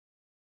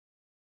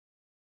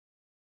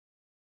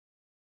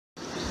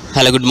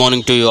Hello, good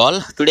morning to you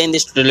all. Today in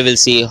this tutorial we'll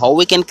see how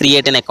we can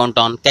create an account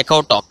on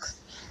Kakao Talk.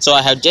 So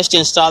I have just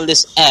installed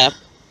this app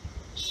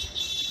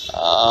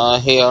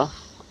here.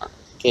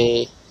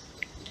 Okay,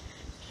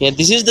 here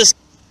this is the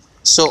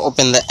so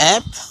open the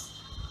app.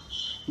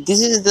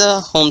 This is the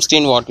home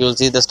screen. What you'll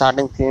see the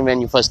starting screen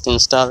when you first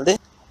install it.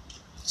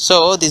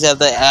 So these are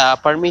the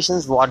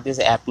permissions what this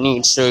app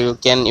needs. So you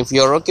can, if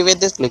you're okay with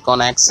this, click on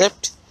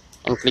accept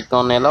and click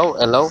on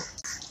allow.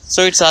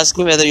 So it's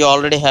asking whether you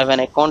already have an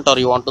account or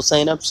you want to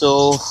sign up.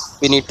 So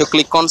we need to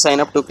click on sign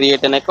up to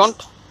create an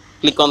account.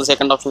 Click on the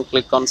second option,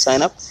 click on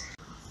sign up.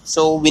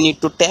 So we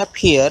need to tap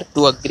here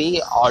to agree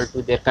all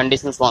to their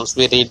conditions. Once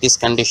we read these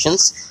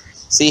conditions,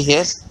 see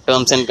here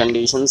terms and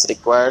conditions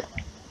required.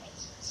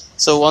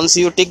 So once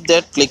you tick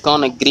that, click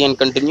on agree and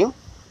continue.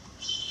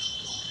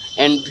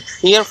 And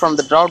here from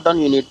the drop down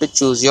you need to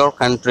choose your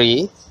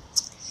country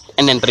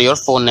and enter your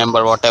phone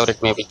number, whatever it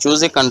may be.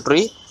 Choose a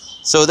country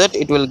so that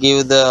it will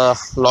give the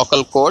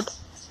local code.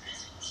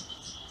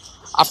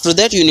 After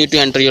that you need to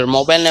enter your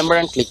mobile number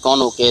and click on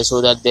OK,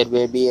 so that there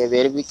will be a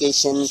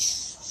verification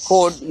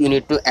code. You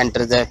need to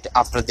enter that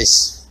after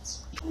this.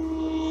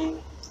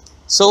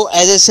 So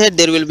as I said,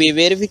 there will be a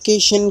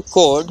verification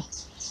code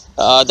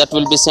that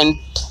will be sent.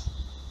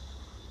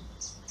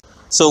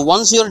 So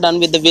once you are done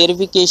with the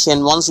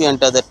verification, once you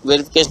enter that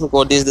verification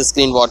code, this is the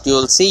screen what you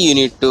will see. You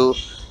need to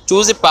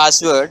choose a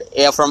password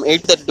from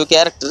 8 to 32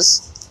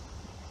 characters.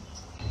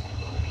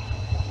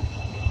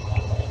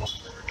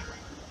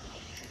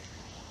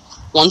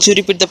 Once you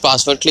repeat the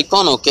password, click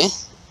on OK.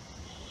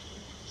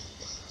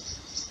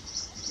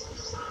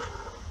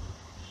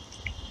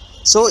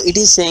 So it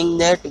is saying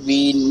that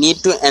we need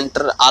to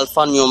enter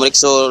alphanumeric.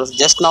 So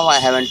just now I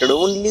have entered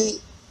only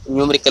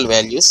numerical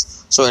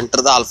values. So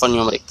enter the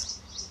alphanumeric.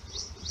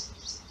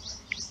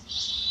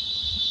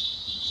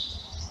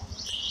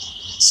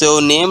 So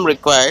name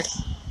required.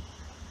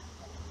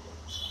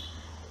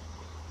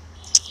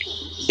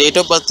 Date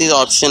of birth is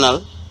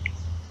optional.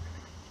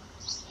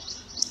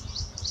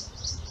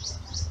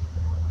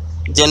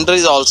 Gender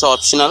is also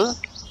optional.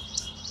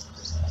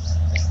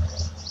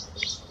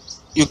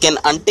 You can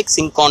untick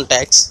sync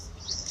contacts.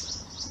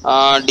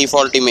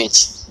 Default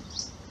image.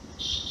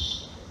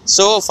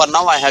 So for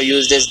now I have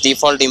used this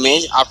default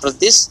image. After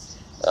this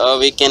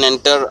we can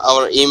enter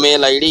our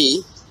email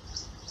ID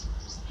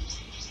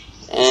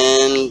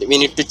and we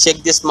need to check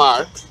this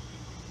mark,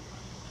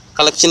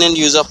 collection and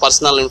use of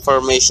personal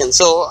information.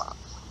 So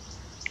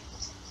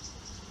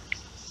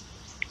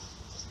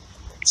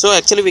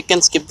actually we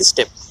can skip this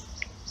step.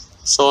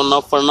 So now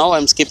for now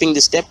I'm skipping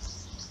this step.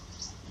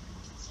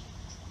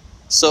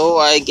 So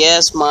I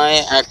guess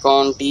my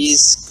account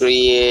is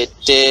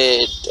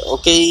created.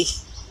 Okay,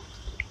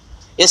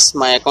 yes,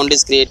 my account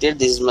is created.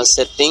 This is my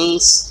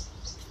settings,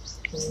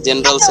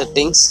 general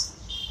settings.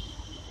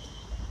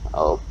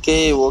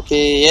 Okay,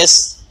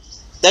 yes,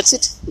 that's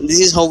it.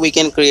 This is how we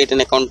can create an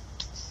account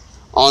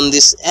on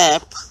this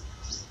app.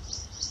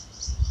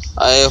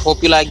 I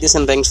hope you like this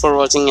and thanks for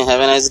watching. Have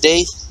a nice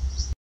day.